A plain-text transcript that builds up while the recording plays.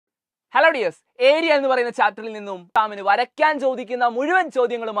Hello dears, area എന്ന് പറയുന്ന ചാപ്റ്ററിൽ നിന്നും എക്സാമിന് വരയ്ക്കാൻ ചോദിക്കുന്ന മുഴുവൻ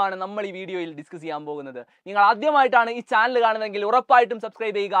ചോദ്യങ്ങളുമാണ് നമ്മൾ ഈ വീഡിയോയിൽ ഡിസ്കസ് ചെയ്യാൻ പോകുന്നത്. നിങ്ങൾ ആദ്യമായിട്ടാണ് ഈ ചാനൽ കാണുന്നതെങ്കിൽ ഉറപ്പായിട്ടും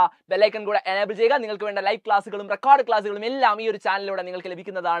സബ്സ്ക്രൈബ് ചെയ്യുക, ബെൽ ഐക്കൺ കൂടെ എനേബിൾ ചെയ്യുക. നിങ്ങൾക്ക് വേണ്ട ലൈവ് ക്ലാസ്സുകളും റെക്കോർഡ് ക്ലാസ്സുകളും എല്ലാം ഈ ഒരു ചാനലിലൂടെ നിങ്ങൾക്ക്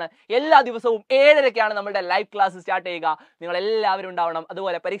ലഭിക്കുന്നതാണ്. എല്ലാ ദിവസവും 7:30ക്കാണ് നമ്മുടെ ലൈവ് ക്ലാസ് സ്റ്റാർട്ട് ചെയ്യുക. നിങ്ങൾ എല്ലാവരും ഉണ്ടാവണം.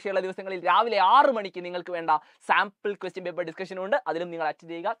 അതുപോലെ പരീക്ഷയുള്ള ദിവസങ്ങളിൽ രാവിലെ 6 മണിക്ക് നിങ്ങൾക്ക് വേണ്ട സാമ്പിൾ ക്വസ്റ്റ്യൻ പേപ്പർ ഡിസ്കഷൻ ഉണ്ട്. അതിലും നിങ്ങൾ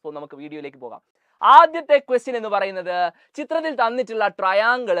അറ്റൻഡ് ചെയ്യുക. സോ നമുക്ക് വീഡിയോയിലേക്ക് പോകാം. ആദ്യത്തെ ക്വസ്റ്റ്യൻ എന്ന് പറയുന്നത് ചിത്രത്തിൽ തന്നിട്ടുള്ള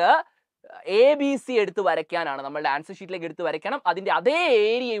ട്രയാങ്കിള് ABC എടുത്ത് വരയ്ക്കാനാണ്. നമ്മളുടെ ആൻസർ ഷീറ്റിലേക്ക് എടുത്ത് വരയ്ക്കണം. അതിന്റെ അതേ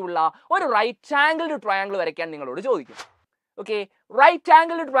ഏരിയയുള്ള ഒരു റൈറ്റ് ആംഗിൾഡ് ട്രയാങ്കിൾ വരയ്ക്കാൻ നിങ്ങളോട് ചോദിക്കും. ഓക്കെ, റൈറ്റ്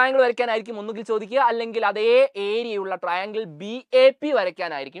ആംഗിൾഡ് ട്രയാങ്കിൾ വരയ്ക്കാനായിരിക്കും ഒന്നുകിൽ ചോദിക്കുക, അല്ലെങ്കിൽ അതേ ഏരിയയുള്ള ട്രയാങ്കിൾ BAP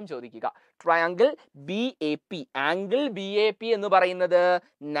വരയ്ക്കാനായിരിക്കും ചോദിക്കുക. ട്രയാങ്കിൾ BAP, ആംഗിൾ BAP എന്ന് പറയുന്നത്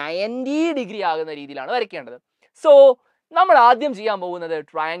 90 ഡിഗ്രി ആകുന്ന രീതിയിലാണ് വരയ്ക്കേണ്ടത്. സോ നമ്മൾ ആദ്യം ചെയ്യാൻ പോകുന്നത്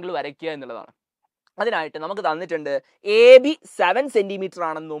ട്രയാങ്കിൾ വരയ്ക്കുക എന്നുള്ളതാണ്. അതിനായിട്ട് നമുക്ക് തന്നിട്ടുണ്ട് AB 7 സെന്റിമീറ്റർ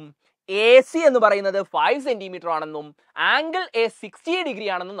ആണെന്നും AC എന്ന് പറയുന്നത് 5 സെന്റിമീറ്റർ ആണെന്നും ആംഗിൾ A 60 ഡിഗ്രി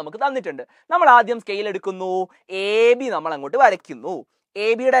ആണെന്നും നമുക്ക് തന്നിട്ടുണ്ട്. നമ്മൾ ആദ്യം സ്കെയിൽ എടുക്കുന്നു, AB നമ്മൾ അങ്ങോട്ട് വരയ്ക്കുന്നു.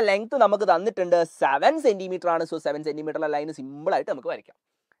 ABയുടെ ലെങ്ത് നമുക്ക് തന്നിട്ടുണ്ട് 7 സെന്റിമീറ്റർ ആണ്. സോ 7 സെന്റിമീറ്ററിലെ ലൈൻ സിമ്പിൾ ആയിട്ട് നമുക്ക് വരയ്ക്കാം.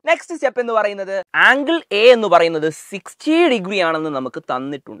 നെക്സ്റ്റ് സ്റ്റെപ്പ് എന്ന് പറയുന്നത് ആംഗിൾ A എന്ന് പറയുന്നത് 60 ഡിഗ്രി ആണെന്ന് നമുക്ക്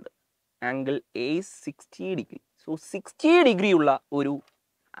തന്നിട്ടുണ്ട്. Angle A 60 degree. So 60 degree ഉള്ള ഒരു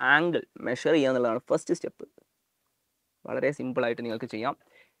ആംഗിൾ മെഷർ ചെയ്യുക എന്നുള്ളതാണ് ഫസ്റ്റ് സ്റ്റെപ്പ്. വളരെ സിമ്പിൾ ആയിട്ട് നിങ്ങൾക്ക് ചെയ്യാം.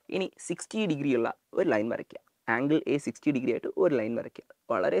 ഇനി 60 ഡിഗ്രി ഉള്ള ഒരു ലൈൻ വരയ്ക്കുക. ആംഗിൾ A 60 ഡിഗ്രി ആയിട്ട് ഒരു ലൈൻ വരയ്ക്കുക.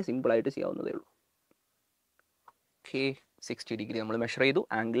 വളരെ സിമ്പിൾ ആയിട്ട് ചെയ്യാവുന്നതേ ഉള്ളൂ. ഓക്കെ, 60 ഡിഗ്രി നമ്മൾ മെഷർ ചെയ്തു.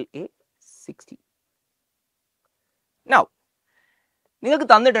 Angle A 60. നൗ നിങ്ങൾക്ക്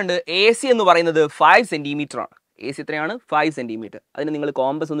തന്നിട്ടുണ്ട് AC എന്ന് പറയുന്നത് 5 സെന്റിമീറ്റർ ആണ്. AC എത്രയാണ്? 5 സെന്റിമീറ്റർ. അതിന് നിങ്ങൾ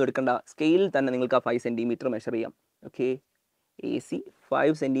കോമ്പസ് ഒന്നും എടുക്കേണ്ട, സ്കെയിലിൽ തന്നെ നിങ്ങൾക്ക് ആ 5 സെന്റിമീറ്റർ മെഷർ ചെയ്യാം. ഓക്കെ, AC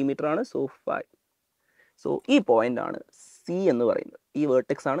 5 സെന്റിമീറ്റർ ആണ്. സോ 5. സോ ഈ പോയിന്റ് ആണ് C എന്ന് പറയുന്നത്. ഈ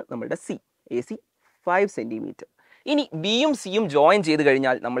വേർട്ടെക്സ് ആണ് നമ്മുടെ C. AC 5 centimetre. ഇനി ബിയും സിയും ജോയിൻ ചെയ്ത്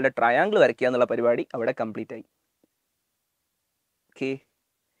കഴിഞ്ഞാൽ നമ്മളുടെ ട്രയാങ്കിൾ വരയ്ക്കുക എന്നുള്ള പരിപാടി അവിടെ കംപ്ലീറ്റ് ആയി. ഓക്കെ,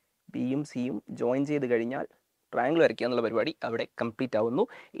 ബിയും സിയും ജോയിൻ ചെയ്ത് കഴിഞ്ഞാൽ ട്രയാങ്കിൾ വരയ്ക്കുക എന്നുള്ള പരിപാടി അവിടെ കംപ്ലീറ്റ് ആവുന്നു.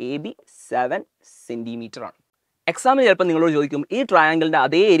 AB 7 സെന്റിമീറ്റർ ആണ്. എക്സാമിന് ചിലപ്പോൾ നിങ്ങളോട് ചോദിക്കും ഈ ട്രയാങ്കിളിന്റെ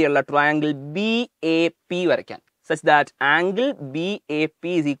അതേ ഏരിയ ഉള്ള ട്രയാങ്കിൾ BAP വരയ്ക്കാൻ, such that angle BAP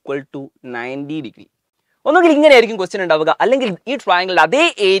is equal to 90 degree. ഒന്നുകിൽ ഇങ്ങനെയായിരിക്കും ക്വസ്റ്റ്യൻ ഉണ്ടാവുക, അല്ലെങ്കിൽ ഈ ട്രയാങ്കിളിന്റെ അതേ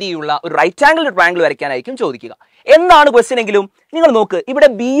ഏരിയയുള്ള ഒരു റൈറ്റ് ആംഗിൾ ട്രയാങ്കിൾ വരയ്ക്കാനായിരിക്കും ചോദിക്കുക. എന്താണ് ക്വസ്റ്റ്യൻ എങ്കിലും നിങ്ങൾ നോക്ക്, ഇവിടെ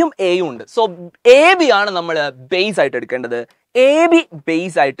ബിയും എയും ഉണ്ട്. സോ AB ആണ് നമ്മൾ ബേസ് ആയിട്ട് എടുക്കേണ്ടത്. AB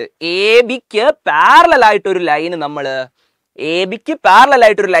ബേസ് ആയിട്ട് ABക്ക് പാരലൽ ആയിട്ടൊരു ലൈന് നമ്മൾ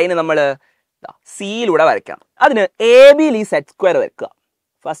സിയിലൂടെ വരയ്ക്കാം. അതിന് ABയിൽ ഈ സെറ്റ് സ്ക്വയർ വെക്കുക.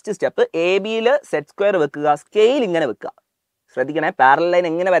 ഫസ്റ്റ് സ്റ്റെപ്പ്, ABയിൽ സെറ്റ് സ്ക്വയർ വെക്കുക. സ്കെയിൽ ഇങ്ങനെ വെക്കുക. ശ്രദ്ധിക്കണേ, പാരലൽ ലൈൻ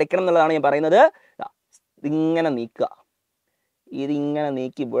എങ്ങനെ വരയ്ക്കണം എന്നുള്ളതാണ് ഞാൻ പറയുന്നത്. ഇതിങ്ങനെ നീക്കുക, ഇതിങ്ങനെ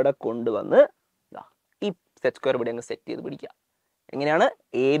നീക്കി ഇവിടെ കൊണ്ടുവന്ന് ഈ സെറ്റ് സ്ക്വയർ ഇവിടെ അങ്ങ് സെറ്റ് ചെയ്ത് പിടിക്കുക. എങ്ങനെയാണ്?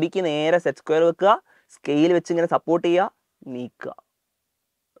 ABക്ക് നേരെ സെറ്റ് സ്ക്വയർ വെക്കുക, സ്കെയിൽ വെച്ച് ഇങ്ങനെ സപ്പോർട്ട് ചെയ്യുക, നീക്കുക.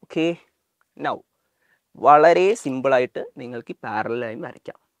 ഓക്കെ, നൗ വളരെ സിമ്പിളായിട്ട് നിങ്ങൾക്ക് ഈ പാരലൽ ലൈൻ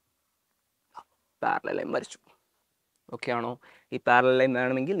വരയ്ക്കാം. പാരലൽ ലൈൻ വരച്ചു. ഓക്കെ ആണോ? ഈ പാരലൽ ലൈൻ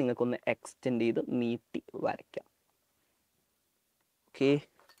വേണമെങ്കിൽ നിങ്ങൾക്കൊന്ന് എക്സ്റ്റെൻഡ് ചെയ്ത് നീട്ടി വരയ്ക്കാം. ഓക്കെ,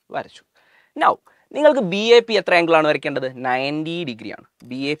 വരച്ചു. നൗ നിങ്ങൾക്ക് BAP എത്ര ആംഗിളാണ് വരയ്ക്കേണ്ടത്? 90 ഡിഗ്രിയാണ്.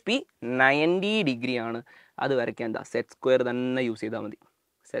 BAP 90 ഡിഗ്രിയാണ്. അത് വരയ്ക്കാൻ എന്താ, സെറ്റ് സ്ക്വയർ തന്നെ യൂസ് ചെയ്താൽ മതി.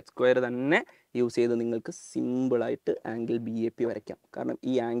 സെറ്റ് സ്ക്വയർ തന്നെ യൂസ് ചെയ്ത് നിങ്ങൾക്ക് സിമ്പിളായിട്ട് ആംഗിൾ BAP വരയ്ക്കാം. കാരണം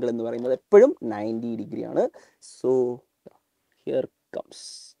ഈ ആംഗിൾ എന്ന് പറയുന്നത് എപ്പോഴും 90 ഡിഗ്രിയാണ്. സോ ഹിയർ കംസ്,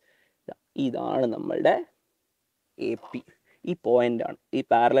 ഇതാണ് നമ്മളുടെ AP. ഈ പോയിന്റ് ആണ് ഈ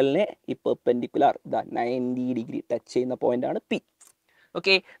പാരലലിനെ ഈ പെർപെൻഡിക്കുലർ 90 ഡിഗ്രി ടച്ച് ചെയ്യുന്ന പോയിന്റ് ആണ് P.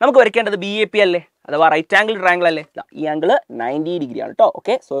 ഓക്കെ, നമുക്ക് വരയ്ക്കേണ്ടത് BAP അല്ലേ, അഥവാ റൈറ്റ് ആംഗിൾ ട്രയാങ്കിൾ അല്ലേ. ഈ ആംഗിൾ 90 ഡിഗ്രി ആണ് കേട്ടോ.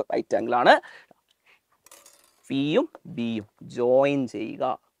 ഓക്കെ, സോ റൈറ്റ് ആംഗിൾ ആണ്. പിയും ബിയും ജോയിൻ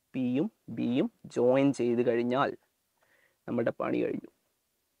ചെയ്യുക. പിയും ബിയും ജോയിൻ ചെയ്ത് കഴിഞ്ഞാൽ നമ്മുടെ പണി കഴിഞ്ഞു.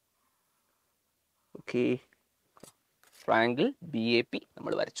 ഓക്കെ, ട്രയാങ്കിൾ BAP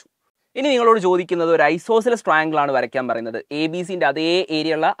നമ്മൾ വരച്ചു. ഇനി നിങ്ങളോട് ചോദിക്കുന്നത് ഒരു ഐസോസിലസ് ട്രയാങ്കിൾ ആണ് വരയ്ക്കാൻ പറയുന്നത്. ABCന്റെ അതേ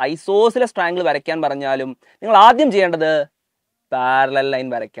ഏരിയ ഉള്ള ഐസോസിലസ് ട്രയാങ്കിൾ വരയ്ക്കാൻ പറഞ്ഞാലും നിങ്ങൾ ആദ്യം ചെയ്യേണ്ടത് പാരലൽ ലൈൻ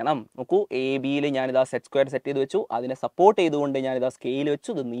വരയ്ക്കണം. നോക്കൂ, ABയിൽ ഞാനിതാ സെറ്റ് സ്ക്വയർ സെറ്റ് ചെയ്ത് വെച്ചു. അതിനെ സപ്പോർട്ട് ചെയ്തുകൊണ്ട് ഞാനിതാ സ്കെയിൽ വെച്ചു,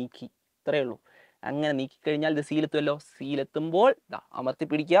 ഇത് നീക്കി. ഇത്രയേ ഉള്ളൂ. അങ്ങനെ നീക്കിക്കഴിഞ്ഞാൽ ഇത് സിയിലെത്തുമല്ലോ. സിയിലെത്തുമ്പോൾ അമർത്തി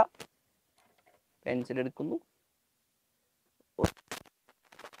പിടിക്കുക, പെൻസിൽ എടുക്കുന്നു.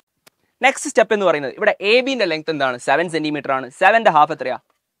 നെക്സ്റ്റ് സ്റ്റെപ്പ് എന്ന് പറയുന്നത് ഇവിടെ ABന്റെ ലെങ്ത് എന്താണ്? 7 സെന്റിമീറ്റർ ആണ്. 7ന്റെ ഹാഫ് എത്രയാ?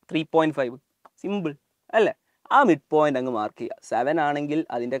 3.5. സിമ്പിൾ അല്ലേ? ആ മിഡ് പോയിന്റ് അങ്ങ് മാർക്ക് ചെയ്യുക. 7 ആണെങ്കിൽ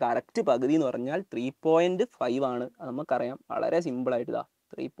അതിൻ്റെ കറക്റ്റ് പകുതി എന്ന് പറഞ്ഞാൽ 3.5 ആണ്. നമുക്കറിയാം. വളരെ സിമ്പിളായിട്ട്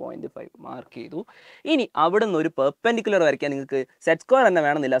 3.5 മാർക്ക് ചെയ്തു. ഇനി അവിടെ നിന്ന് ഒരു പെർപെൻഡിക്കുലർ വരയ്ക്കാൻ നിങ്ങൾക്ക് സെറ്റ് സ്ക്വയർ തന്നെ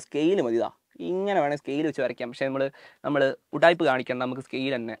വേണമെന്നില്ല, സ്കെയിൽ മതി. ഇങ്ങനെ വേണേൽ സ്കെയിൽ വെച്ച് വരയ്ക്കാം. പക്ഷേ നമ്മൾ ഉടായ്പ് കാണിക്കേണ്ട, നമുക്ക്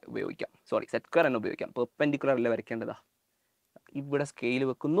സ്കെയിൽ തന്നെ ഉപയോഗിക്കാം. സോറി, സെറ്റ് സ്ക്വയർ തന്നെ ഉപയോഗിക്കാം. പെർപെൻഡിക്കുലർ വരയ്ക്കേണ്ടതാ. ഇവിടെ സ്കെയിൽ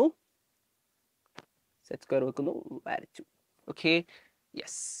വെക്കുന്നു, സെറ്റ് സ്ക്വയർ വെക്കുന്നു, വരച്ചു. Okay,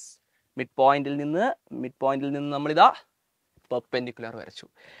 yes. മിഡ് പോയിന്റിൽ നിന്ന് നമ്മളിതാ പെർപെൻഡിക്കുലർ വരച്ചു.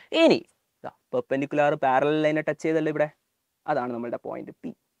 ഇനി പെർപെൻഡിക്കുലർ പാരലൽ ലൈനെ ടച്ച് ചെയ്തല്ലേ ഇവിടെ, അതാണ് നമ്മളുടെ പോയിന്റ്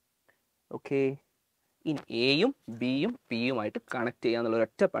പി. ഓക്കെ, ഇനി എയും ബിയും പിയുമായിട്ട് കണക്ട് ചെയ്യാന്നുള്ള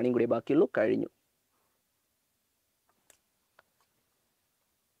ഒരൊറ്റ പണിയും കൂടി ബാക്കിയുള്ളൂ, കഴിഞ്ഞു.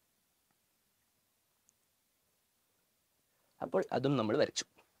 അപ്പോൾ അതും നമ്മൾ വരച്ചു.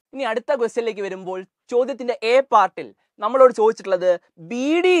 ഇനി അടുത്ത ക്വസ്റ്റ്യനിലേക്ക് വരുമ്പോൾ ചോദ്യത്തിന്റെ എ പാർട്ടിൽ നമ്മളോട് ചോദിച്ചിട്ടുള്ളത് B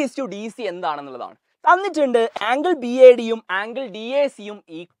D is to D C എന്താണെന്നുള്ളതാണ്. തന്നിട്ടുണ്ട് ആംഗിൾ ബി എ ഡിയും ആംഗിൾ ഡി എ സിയും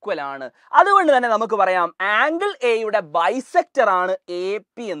ഈക്വൽ ആണ്. അതുകൊണ്ട് തന്നെ നമുക്ക് പറയാം ആംഗിൾ എയുടെ ബൈസെക്ടർ ആണ് എ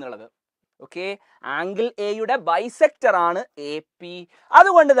പി എന്നുള്ളത്. ഓക്കെ, ആംഗിൾ എയുടെ ബൈസെക്ടർ ആണ് എ പി.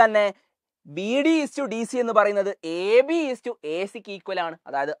 അതുകൊണ്ട് തന്നെ B D is to D C എന്ന് പറയുന്നത് A B is to A സിക്ക് ഈക്വൽ ആണ്.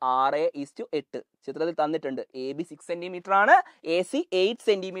 അതായത് 6:8 ചിത്രത്തിൽ തന്നിട്ടുണ്ട്. എ ബി 6 സെന്റിമീറ്റർ ആണ്, എ സി 8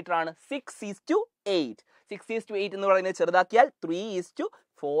 സെന്റിമീറ്റർ ആണ്. 6:8 6:8 എന്ന് പറയുന്നത് ചെറുതാക്കിയാൽ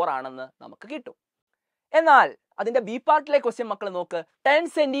 3:4 ആണെന്ന് നമുക്ക് കിട്ടും. എന്നാൽ അതിന്റെ ബി പാർട്ടിലെ ക്വസ്റ്റ്യൻ മക്കൾ നോക്ക്. 10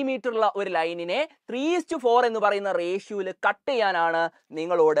 സെന്റിമീറ്റർ ഉള്ള ഒരു ലൈനിനെ 3:4 എന്ന് പറയുന്ന റേഷ്യോയിൽ കട്ട് ചെയ്യാനാണ്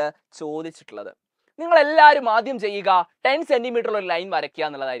നിങ്ങളോട് ചോദിച്ചിട്ടുള്ളത്. നിങ്ങൾ എല്ലാവരും ആദ്യം ചെയ്യുക 10 സെന്റിമീറ്റർ ഉള്ള ഒരു ലൈൻ വരയ്ക്കുക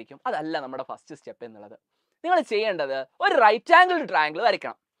എന്നുള്ളതായിരിക്കും. അതല്ല നമ്മുടെ ഫസ്റ്റ് സ്റ്റെപ്പ് എന്നുള്ളത്. നിങ്ങൾ ചെയ്യേണ്ടത് ഒരു റൈറ്റ് ആംഗിൾ ട്രയാംഗിൾ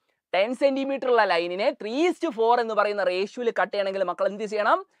വരയ്ക്കണം. 10 സെന്റിമീറ്റർ ഉള്ള ലൈനിനെ 3:4 എന്ന് പറയുന്ന റേഷ്യോയിൽ കട്ട് ചെയ്യണമെങ്കിൽ മക്കൾ എന്ത്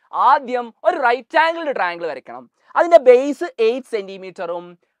ചെയ്യണം? ആദ്യം ഒരു റൈറ്റ് ആംഗിൾ ട്രയാംഗിൾ വരയ്ക്കണം. അതിന്റെ ബേസ് 8 സെന്റിമീറ്ററും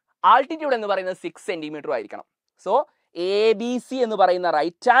ആൾട്ടിറ്റ്യൂഡ് എന്ന് പറയുന്നത് 6 സെന്റിമീറ്ററും ആയിരിക്കണം. സോ എ ബി സി എന്ന് പറയുന്ന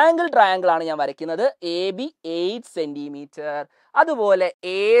റൈറ്റ് ആംഗിൾ ട്രയാംഗിൾ ആണ് ഞാൻ വരയ്ക്കുന്നത്. എ ബി 8 സെന്റിമീറ്റർ, അതുപോലെ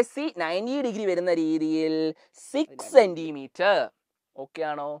എ സി 90 ഡിഗ്രി വരുന്ന രീതിയിൽ 6 സെന്റിമീറ്റർ. ഓക്കെ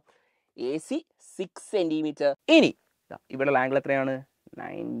ആണോ? A C 6 centimetre. ഇനി ഇവിടെ ആംഗിൾ എത്രയാണ്?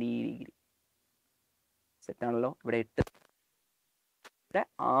 90 ഡിഗ്രി. സെറ്റ് ആണല്ലോ. ഇവിടെ 8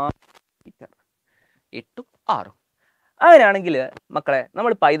 8 6. അങ്ങനെയാണെങ്കിൽ മക്കളെ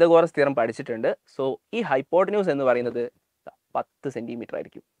നമ്മൾ പൈതഗോറസ് തിയറം പഠിച്ചിട്ടുണ്ട്. സോ ഈ ഹൈപ്പോട്ടന്യൂസ് എന്ന് പറയുന്നത് 10 സെന്റിമീറ്റർ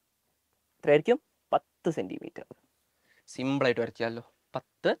ആയിരിക്കും. എത്രയായിരിക്കും? 10 സെന്റിമീറ്റർ. സിമ്പിളായിട്ട് വരയ്ക്കാമല്ലോ,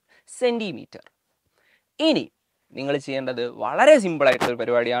 10 സെന്റിമീറ്റർ. ഇനി നിങ്ങൾ ചെയ്യേണ്ടത് വളരെ സിമ്പിളായിട്ടൊരു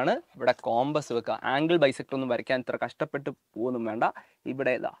പരിപാടിയാണ്. ഇവിടെ കോമ്പസ് വെക്കുക. ആംഗിൾ ബൈസെക്ടർ ഒന്നും വരയ്ക്കാൻ ഇത്ര കഷ്ടപ്പെട്ട് പോകുന്നും വേണ്ട.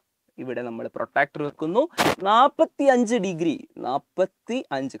 ഇവിടെ നമ്മൾ പ്രൊട്ടാക്ടർ വെക്കുന്നു. 45 ഡിഗ്രി,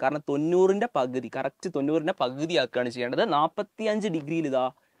 45, കാരണം 90ന്റെ പകുതി, കറക്റ്റ് 90ന്റെ പകുതി ആക്കുകയാണ് ചെയ്യേണ്ടത്. 45 ഡിഗ്രിയിൽ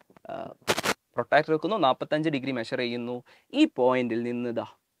പ്രൊട്ടാക്ടർ വെക്കുന്നു. 45 ഡിഗ്രി മെഷർ ചെയ്യുന്നു. ഈ പോയിന്റിൽ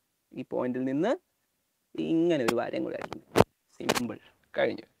നിന്ന് ഇങ്ങനെ ഒരു വരം കൂടെ ആയിരിക്കും. സിമ്പിൾ,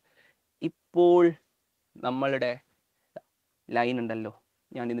 കഴിഞ്ഞു. ഇപ്പോൾ നമ്മളുടെ ലൈൻ ഉണ്ടല്ലോ,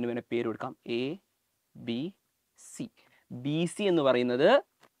 ഞാൻ ഇതിന് വേണേൽ പേര് കൊടുക്കാം. A B C. B C എന്ന് പറയുന്നത്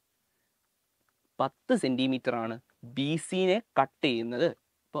 10 സെന്റിമീറ്റർ ആണ് ബി സിനെ കട്ട് ചെയ്യുന്നത്.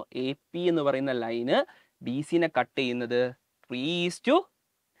 ഇപ്പോൾ എ പി എന്ന് പറയുന്ന ലൈന് ബി സിനെ കട്ട് ചെയ്യുന്നത്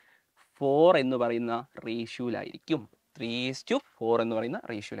 3:4 എന്ന് പറയുന്ന റേഷ്യോയിലായിരിക്കും. 3:4 എന്ന് പറയുന്ന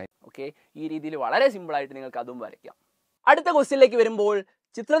റേഷ്യോയിലായിരിക്കും. ഓക്കെ, ഈ രീതിയിൽ വളരെ സിമ്പിൾ ആയിട്ട് നിങ്ങൾക്ക് അതും വരയ്ക്കാം. അടുത്ത ക്വസ്റ്റ്യനിലേക്ക് വരുമ്പോൾ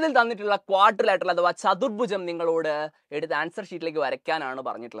ചിത്രത്തിൽ തന്നിട്ടുള്ള ക്വാഡ്രിലാറ്ററൽ അഥവാ ചതുർഭുജം നിങ്ങളോട് എടുത്ത് ആൻസർ ഷീറ്റിലേക്ക് വരയ്ക്കാനാണ്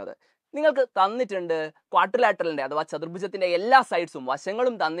പറഞ്ഞിട്ടുള്ളത്. നിങ്ങൾക്ക് തന്നിട്ടുണ്ട് ക്വാഡ്രിലാറ്ററലിന്റെ അഥവാ ചതുർഭുജത്തിന്റെ എല്ലാ സൈഡ്സും,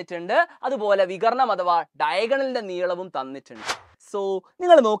 വശങ്ങളും തന്നിട്ടുണ്ട്. അതുപോലെ വികർണം അഥവാ ഡയഗണലിന്റെ നീളവും തന്നിട്ടുണ്ട്. സോ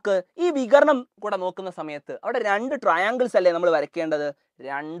നിങ്ങൾ നോക്ക്, ഈ വികർണം കൂടെ നോക്കുന്ന സമയത്ത് അവിടെ 2 ട്രയാങ്കിൾസ് അല്ലേ നമ്മൾ വരയ്ക്കേണ്ടത്?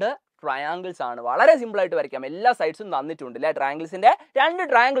 2 ട്രയാങ്കിൾസ് ആണ്. വളരെ സിമ്പിൾ ആയിട്ട് വരയ്ക്കാം. എല്ലാ സൈഡ്സും തന്നിട്ടുണ്ട് അല്ലെ? ട്രയാങ്കിൾസിന്റെ 2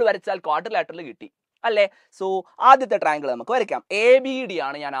 ട്രയാങ്കിൾ വരച്ചാൽ ക്വാഡ്രിലാറ്ററൽ കിട്ടി അല്ലേ? സോ ആദ്യത്തെ ട്രയാങ്കിൾ നമുക്ക് വരയ്ക്കാം. എ ബി ഡി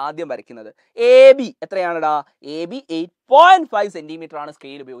ആണ് ഞാൻ ആദ്യം വരയ്ക്കുന്നത്. A B എത്രയാണെടാ? A B 8.5 centimetre ആണ്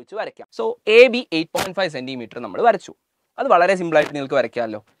സ്കെയിൽ ഉപയോഗിച്ച് വരയ്ക്കാം. സോ എ ബി 8.5 സെന്റിമീറ്റർ നമ്മൾ വരച്ചു. അത് വളരെ സിമ്പിൾ ആയിട്ട് നിങ്ങൾക്ക്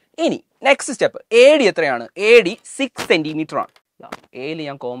വരയ്ക്കാമല്ലോ. ഇനി നെക്സ്റ്റ് സ്റ്റെപ്പ്, എ ഡി എത്രയാണ്? എ ഡി 6 സെന്റിമീറ്റർ ആണ്. എയിൽ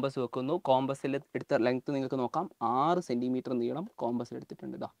ഞാൻ കോമ്പസ് വെക്കുന്നു. കോമ്പസിൽ എടുത്ത ലെങ്ത് നിങ്ങൾക്ക് നോക്കാം. 6 സെന്റിമീറ്റർ നീളം കോമ്പസിൽ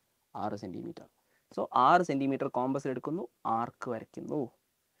എടുത്തിട്ടുണ്ട്. 6 സെന്റിമീറ്റർ. സോ 6 സെന്റിമീറ്റർ കോമ്പസിൽ എടുക്കുന്നു, ആർക്ക് വരയ്ക്കുന്നു.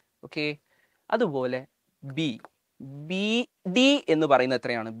 ഓക്കെ, അതുപോലെ ബി ഡി എന്ന് പറയുന്നത്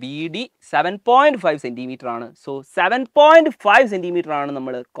എത്രയാണ്? ബി ഡി 7.5 സെന്റിമീറ്റർ ആണ്. സോ 7.5 സെന്റിമീറ്റർ ആണ്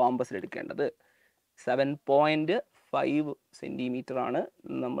നമ്മൾ കോമ്പസിൽ എടുക്കേണ്ടത്. 7.5 സെന്റിമീറ്റർ ആണ്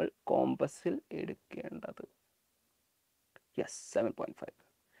നമ്മൾ കോമ്പസിൽ എടുക്കേണ്ടത്. യെസ്, 7.5.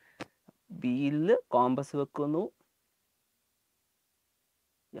 ബിയിൽ കോമ്പസ് വെക്കുന്നു.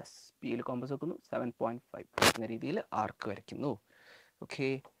 യെസ്, ബിയിൽ കോമ്പസ് വെക്കുന്നു. 7.5 എന്ന രീതിയിൽ ആർക്ക് വരയ്ക്കുന്നു. ഓക്കെ,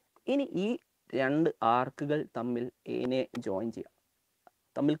 ഇനി ഈ 2 ആർക്കുകൾ തമ്മിൽ എനെ ജോയിൻ ചെയ്യാം.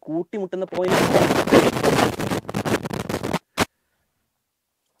 തമ്മിൽ കൂട്ടിമുട്ടുന്ന പോയിന്റ്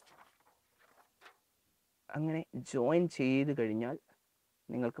അങ്ങനെ ജോയിൻ ചെയ്ത് കഴിഞ്ഞാൽ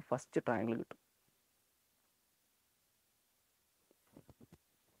നിങ്ങൾക്ക് ഫസ്റ്റ് ട്രയാങ്കിൾ കിട്ടും.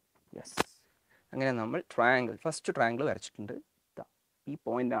 യെസ്, അങ്ങനെ നമ്മൾ ഫസ്റ്റ് ട്രയാങ്കിൾ വരച്ചിട്ടുണ്ട്. ഈ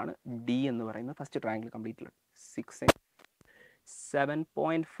പോയിന്റ് ആണ് ഡി എന്ന് പറയുന്ന ഫസ്റ്റ് ട്രയാങ്കിൾ കംപ്ലീറ്റ് ഉള്ളത്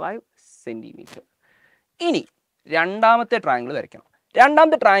 7.5 സെന്റിമീറ്റർ. ഇനി രണ്ടാമത്തെ ട്രയാങ്കിൾ വരയ്ക്കണം.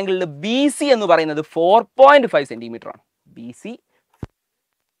 രണ്ടാമത്തെ ട്രയാങ്കിളിൽ ബി സി എന്ന് പറയുന്നത് 4.5 സെന്റിമീറ്റർ ആണ്. ബി സി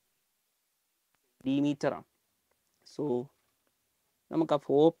സെന്റിമീറ്റർ ആണ്. സോ നമുക്ക് ആ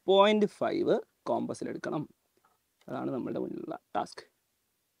 4.5 കോമ്പസിൽ എടുക്കണം. അതാണ് നമ്മുടെ മുന്നിലുള്ള task.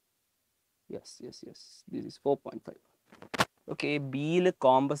 Yes yes yes, this is 4.5. Okay, ബിയിൽ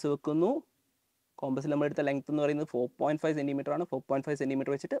കോമ്പസ് വെക്കുന്നു. കോമ്പസിൽ നമ്മൾ എടുത്ത ലെങ്ത് എന്ന് പറയുന്നത് 4.5 സെന്റിമീറ്റർ ആണ്. 4.5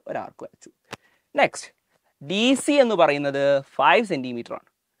 സെന്റിമീറ്റർ വെച്ചിട്ട് ഒരു ആർക്ക് വരച്ചു. നെക്സ്റ്റ് ഡി സി എന്ന് പറയുന്നത് 5 സെന്റിമീറ്റർ ആണ്.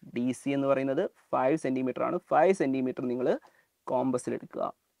 ഡി സി എന്ന് പറയുന്നത് 5 സെന്റിമീറ്റർ ആണ്. 5 സെന്റിമീറ്റർ നിങ്ങൾ കോമ്പസിൽ എടുക്കുക.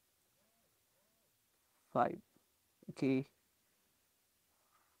 5. ഓക്കെ,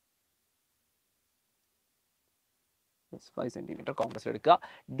 യെസ്, 5 സെന്റിമീറ്റർ കോമ്പസിൽ എടുക്കുക.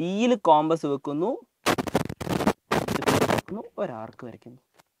 ഡിയിൽ കോമ്പസ് വെക്കുന്നു, ഒരു ആർക്ക് വരയ്ക്കുന്നു.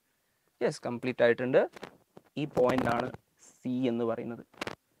 യെസ്, കംപ്ലീറ്റ് ആയിട്ടുണ്ട്. ഈ പോയിന്റ് ആണ് സി എന്ന് പറയുന്നത്.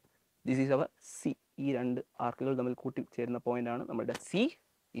 This is our C. ഈ രണ്ട് ആർക്കുകൾ തമ്മിൽ കൂട്ടിച്ചേരുന്ന പോയിന്റ് ആണ് നമ്മുടെ സി.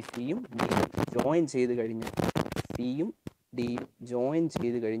 ഈ സിയും ഡിയും ജോയിൻ ചെയ്ത് കഴിഞ്ഞാൽ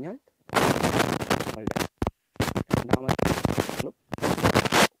നമ്മളുടെ രണ്ടാമത്തെ.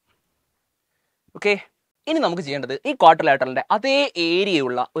 ഓക്കെ, ഇനി നമുക്ക് ചെയ്യേണ്ടത് ഈ ക്വാഡ്രിലാറ്ററലിന്റെ അതേ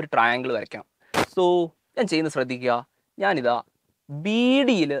ഏരിയയുള്ള ഒരു ട്രയാങ്കിൾ വരയ്ക്കണം. സോ ഞാൻ ചെയ്യുന്നത് ശ്രദ്ധിക്കുക. ഞാനിതാ ബി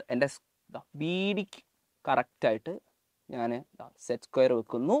ഡിയിൽ എൻ്റെ ബി ഡിക്ക് കറക്റ്റായിട്ട് ഞാൻ സെറ്റ് സ്ക്വയർ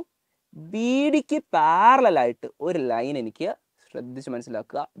വെക്കുന്നു. ബി ഡിക്ക് പാരലായിട്ട് ഒരു ലൈൻ എനിക്ക് ശ്രദ്ധിച്ച്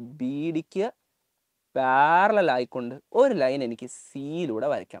മനസ്സിലാക്കുക. ബി ഡിക്ക് പാരലായിക്കൊണ്ട് ഒരു ലൈൻ എനിക്ക് സിയിലൂടെ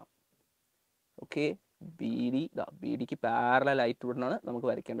വരയ്ക്കണം. ഓക്കെ, ബി ഡിക്ക് പാരലായിട്ടുള്ളതാണ് നമുക്ക്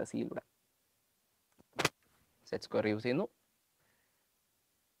വരയ്ക്കേണ്ട സിയിലൂടെ. സെറ്റ് സ്ക്വയർ യൂസ് ചെയ്യുന്നു.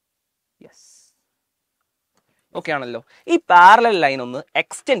 യെസ്, ഓക്കെ ആണല്ലോ. ഈ പാരലൽ ലൈൻ ഒന്ന്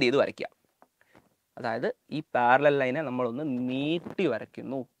എക്സ്റ്റെൻഡ് ചെയ്ത് വരയ്ക്കുക. അതായത് ഈ പാരലൽ ലൈനെ നമ്മളൊന്ന് നീട്ടി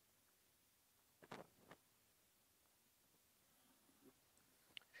വരയ്ക്കുന്നു.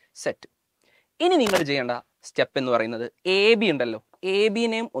 സെറ്റ്. ഇനി നിങ്ങൾ ചെയ്യേണ്ട സ്റ്റെപ്പ് എന്ന് പറയുന്നത് എ ബി ഉണ്ടല്ലോ, എ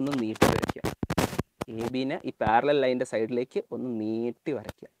ബിനെയും ഒന്ന് നീട്ടി വരയ്ക്കുക. എ ബിനെ ഈ പാരലൽ ലൈനിന്റെ സൈഡിലേക്ക് ഒന്ന് നീട്ടി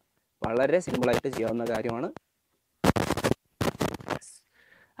വരയ്ക്കുക. വളരെ സിമ്പിളായിട്ട് ചെയ്യാവുന്ന കാര്യമാണ്.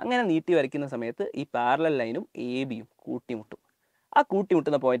 അങ്ങനെ നീട്ടി വരയ്ക്കുന്ന സമയത്ത് ഈ പാരലൽ ലൈനും എ ബിയും കൂട്ടിമുട്ടും. ആ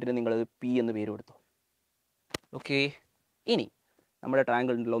കൂട്ടിമുട്ടുന്ന പോയിന്റിന് നിങ്ങൾ പി എന്ന് പേര് കൊടുത്തു. ഓക്കെ, ഇനി നമ്മുടെ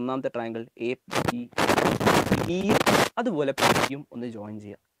ട്രയാങ്കിൾ ഉണ്ടല്ലോ, ഒന്നാമത്തെ ട്രയാങ്കിൾ എ പി, ഡിയും അതുപോലെ പിയും ഒന്ന് ജോയിൻ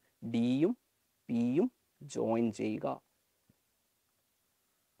ചെയ്യുക. ഡിയും പിയും ജോയിൻ ചെയ്യുക.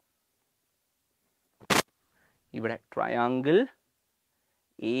 ഇവിടെ ട്രയാങ്കിൾ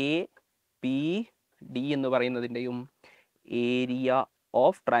എ പി ഡി എന്ന് പറയുന്നതിൻ്റെയും area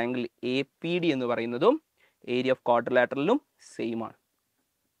of triangle A P D എന്ന് പറയുന്നതും ഏരിയ ഓഫ് ക്വാഡ്രിലാറ്ററലും സെയിം ആണ്.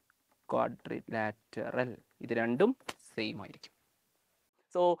 ക്വാഡ്രിലാറ്ററൽ ഇത് രണ്ടും സെയിം ആയിരിക്കും.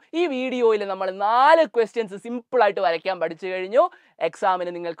 സോ ഈ വീഡിയോയിൽ നമ്മൾ 4 ക്വസ്റ്റ്യൻസ് സിമ്പിളായിട്ട് വരയ്ക്കാൻ പഠിച്ചു കഴിഞ്ഞു.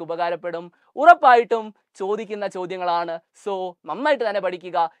 എക്സാമിന് നിങ്ങൾക്ക് ഉപകാരപ്പെടും. ഉറപ്പായിട്ടും ചോദിക്കുന്ന ചോദ്യങ്ങളാണ്. സോ നന്നായിട്ട് തന്നെ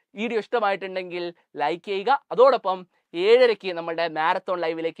പഠിക്കുക. വീഡിയോ ഇഷ്ടമായിട്ടുണ്ടെങ്കിൽ ലൈക്ക് ചെയ്യുക. അതോടൊപ്പം 7:30 നമ്മുടെ മാരത്തോൺ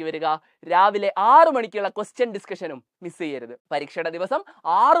ലൈവിലേക്ക് വരിക. രാവിലെ 6 മണിക്കുള്ള ക്വസ്റ്റ്യൻ ഡിസ്കഷനും മിസ് ചെയ്യരുത്. പരീക്ഷയുടെ ദിവസം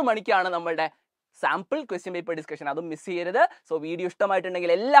 6 മണിക്കാണ് നമ്മളുടെ സാമ്പിൾ ക്വസ്റ്റ്യൻ പേപ്പർ ഡിസ്കഷൻ, അതും മിസ് ചെയ്യരുത്. സോ വീഡിയോ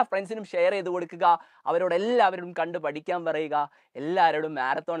ഇഷ്ടമായിട്ടുണ്ടെങ്കിൽ എല്ലാ ഫ്രണ്ട്സിനും ഷെയർ ചെയ്ത് കൊടുക്കുക. അവരോട് എല്ലാവരും കണ്ട് പഠിക്കാൻ പറയുക. എല്ലാവരോടും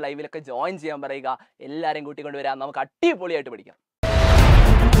മാരത്തോൺ ലൈവിലൊക്കെ ജോയിൻ ചെയ്യാൻ പറയുക. എല്ലാവരെയും കൂട്ടിക്കൊണ്ടുവരാം. നമുക്ക് അടിപൊളിയായിട്ട് പഠിക്കാം.